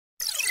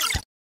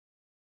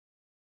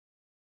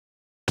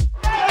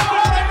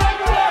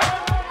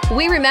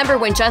We remember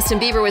when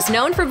Justin Bieber was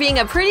known for being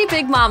a pretty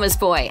big mama's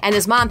boy, and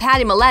his mom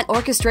Pattie Mallette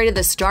orchestrated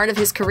the start of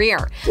his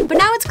career. But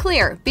now it's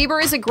clear,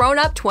 Bieber is a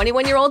grown-up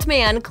 21-year-old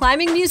man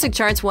climbing music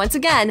charts once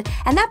again,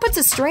 and that puts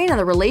a strain on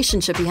the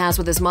relationship he has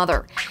with his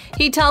mother.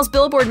 He tells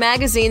Billboard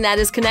magazine that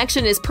his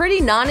connection is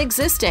pretty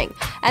non-existing,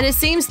 and it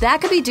seems that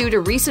could be due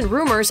to recent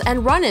rumors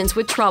and run-ins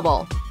with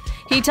Trouble.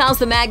 He tells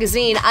the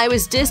magazine, "I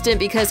was distant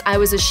because I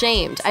was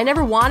ashamed. I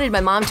never wanted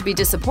my mom to be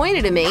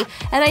disappointed in me,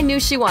 and I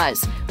knew she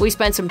was. We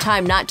spent some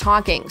time not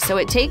talking, so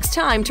it takes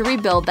time to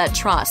rebuild that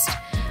trust."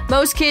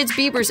 Most kids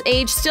Bieber's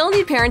age still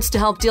need parents to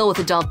help deal with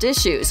adult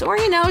issues, or,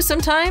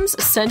 sometimes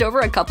send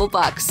over a couple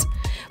bucks.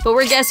 But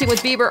we're guessing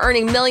with Bieber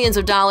earning millions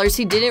of dollars,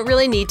 he didn't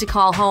really need to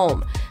call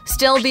home.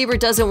 Still, Bieber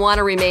doesn't want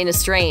to remain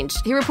estranged.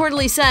 He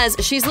reportedly says,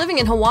 "She's living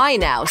in Hawaii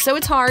now, so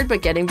it's hard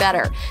but getting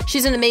better.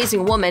 She's an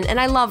amazing woman and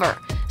I love her."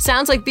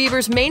 Sounds like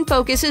Bieber's main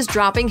focus is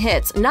dropping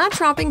hits, not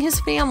dropping his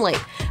family.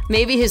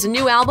 Maybe his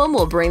new album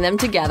will bring them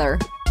together.